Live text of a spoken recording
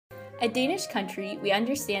At Danish Country, we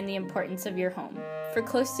understand the importance of your home. For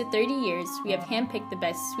close to 30 years, we have handpicked the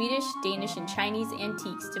best Swedish, Danish, and Chinese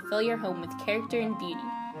antiques to fill your home with character and beauty.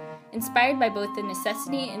 Inspired by both the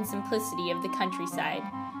necessity and simplicity of the countryside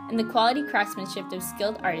and the quality craftsmanship of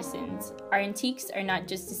skilled artisans, our antiques are not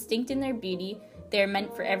just distinct in their beauty, they are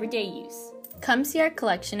meant for everyday use. Come see our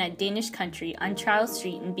collection at Danish Country on Charles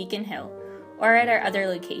Street in Beacon Hill, or at our other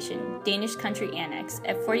location, Danish Country Annex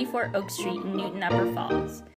at 44 Oak Street in Newton Upper Falls.